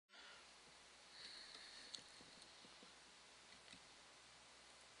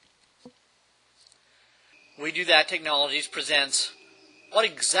We Do That Technologies presents What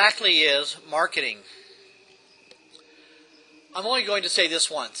Exactly is Marketing? I'm only going to say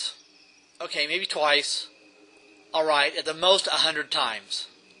this once. Okay, maybe twice. Alright, at the most 100 times.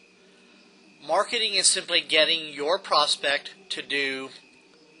 Marketing is simply getting your prospect to do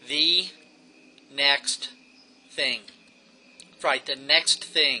the next thing. Right, the next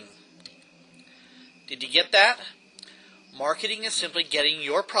thing. Did you get that? Marketing is simply getting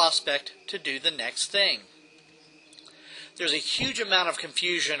your prospect to do the next thing. There's a huge amount of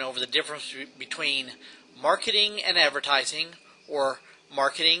confusion over the difference between marketing and advertising, or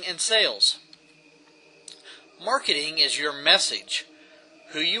marketing and sales. Marketing is your message,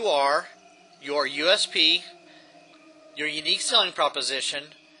 who you are, your USP, your unique selling proposition,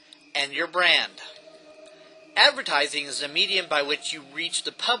 and your brand. Advertising is the medium by which you reach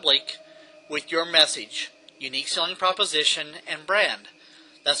the public with your message, unique selling proposition, and brand.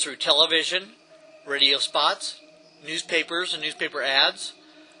 That's through television, radio spots, newspapers and newspaper ads,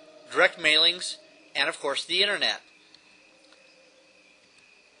 direct mailings, and of course the internet.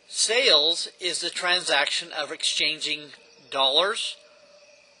 Sales is the transaction of exchanging dollars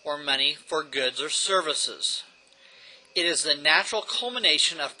or money for goods or services. It is the natural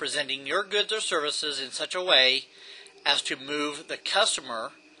culmination of presenting your goods or services in such a way as to move the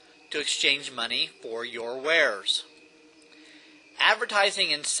customer to exchange money for your wares.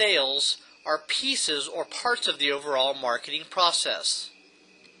 Advertising and sales are pieces or parts of the overall marketing process.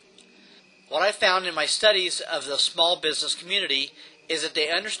 What I found in my studies of the small business community is that they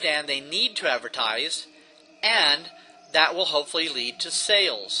understand they need to advertise, and that will hopefully lead to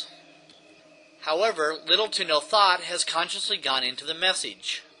sales. However, little to no thought has consciously gone into the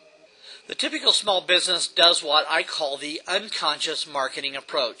message. The typical small business does what I call the unconscious marketing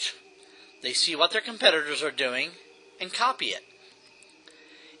approach. They see what their competitors are doing and copy it.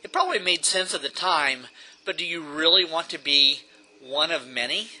 It probably made sense at the time, but do you really want to be one of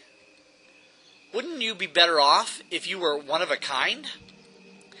many? Wouldn't you be better off if you were one of a kind?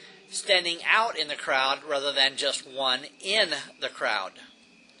 Standing out in the crowd rather than just one in the crowd.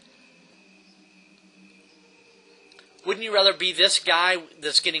 Wouldn't you rather be this guy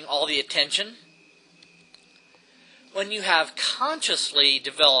that's getting all the attention? When you have consciously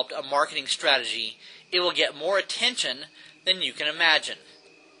developed a marketing strategy, it will get more attention than you can imagine.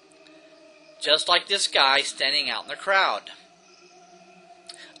 Just like this guy standing out in the crowd.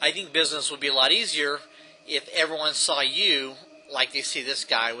 I think business would be a lot easier if everyone saw you like they see this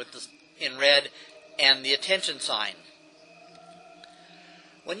guy with in red and the attention sign.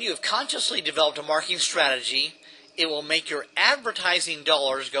 When you have consciously developed a marketing strategy, it will make your advertising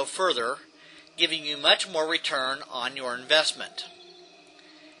dollars go further, giving you much more return on your investment.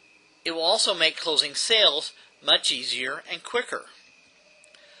 It will also make closing sales much easier and quicker.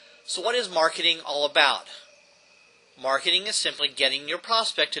 So what is marketing all about? Marketing is simply getting your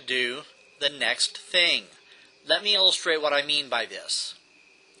prospect to do the next thing. Let me illustrate what I mean by this.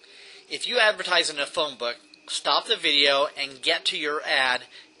 If you advertise in a phone book, stop the video and get to your ad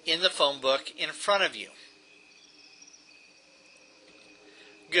in the phone book in front of you.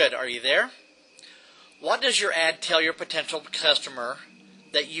 Good, are you there? What does your ad tell your potential customer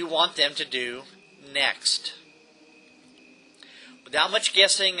that you want them to do next? Without much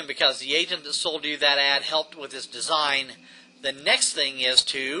guessing, and because the agent that sold you that ad helped with its design, the next thing is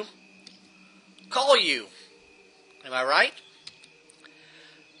to call you. Am I right?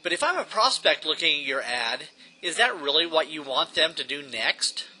 But if I'm a prospect looking at your ad, is that really what you want them to do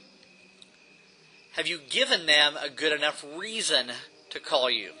next? Have you given them a good enough reason to call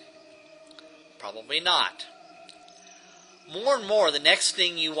you? Probably not. More and more, the next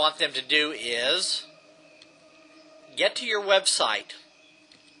thing you want them to do is get to your website,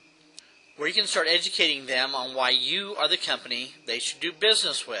 where you can start educating them on why you are the company they should do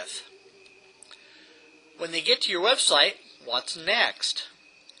business with. When they get to your website, what's next?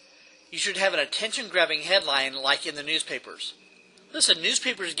 You should have an attention-grabbing headline like in the newspapers. Listen,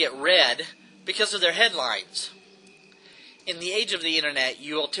 newspapers get read because of their headlines. In the age of the internet,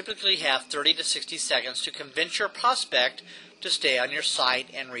 you will typically have 30 to 60 seconds to convince your prospect to stay on your site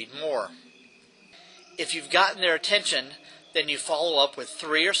and read more. If you've gotten their attention, then you follow up with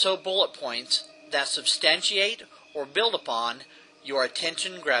 3 or so bullet points that substantiate or build upon your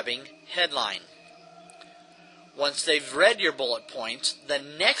attention-grabbing headline. Once they've read your bullet points, the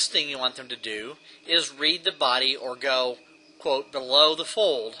next thing you want them to do is read the body or go, quote, below the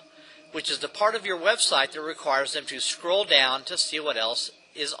fold, which is the part of your website that requires them to scroll down to see what else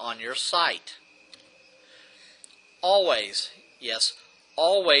is on your site. Always, yes,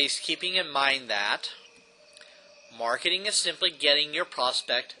 always keeping in mind that marketing is simply getting your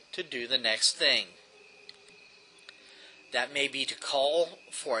prospect to do the next thing. That may be to call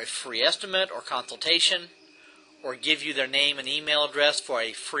for a free estimate or consultation, or give you their name and email address for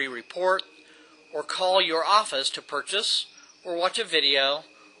a free report, or call your office to purchase, or watch a video,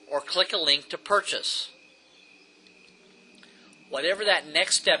 or click a link to purchase. Whatever that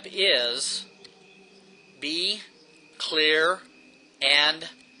next step is, be clear and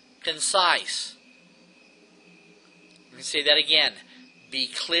concise. Let me say that again. Be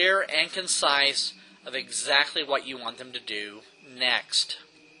clear and concise of exactly what you want them to do next.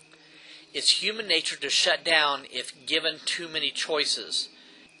 It's human nature to shut down if given too many choices.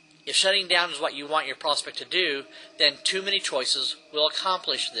 If shutting down is what you want your prospect to do, then too many choices will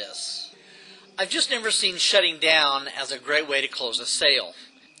accomplish this. I've just never seen shutting down as a great way to close a sale.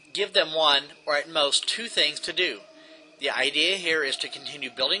 Give them one, or at most two things to do. The idea here is to continue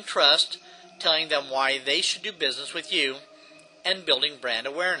building trust, telling them why they should do business with you, and building brand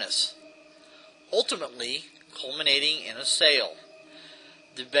awareness, ultimately culminating in a sale.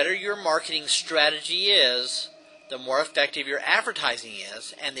 The better your marketing strategy is, the more effective your advertising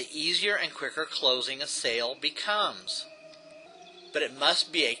is, and the easier and quicker closing a sale becomes. But it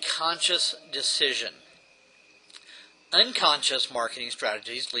must be a conscious decision. Unconscious marketing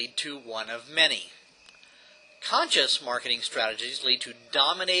strategies lead to one of many. Conscious marketing strategies lead to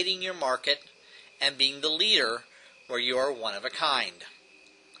dominating your market and being the leader where you are one of a kind.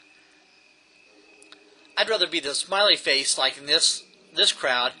 I'd rather be the smiley face like in this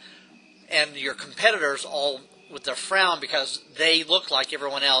crowd, and your competitors all with their frown because they look like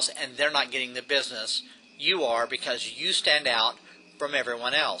everyone else and they're not getting the business. You are, because you stand out from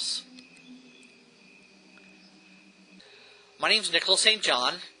everyone else. My name is Nicholas St.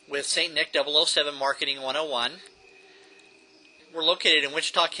 John with stnick007 Marketing 101. We're located in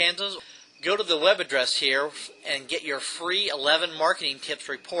Wichita, Kansas. Go to the web address here and get your free 11 marketing tips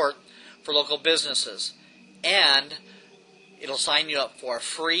report for local businesses. And it'll sign you up for a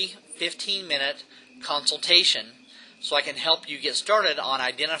free 15-minute consultation so I can help you get started on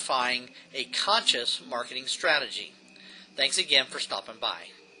identifying a conscious marketing strategy. Thanks again for stopping by.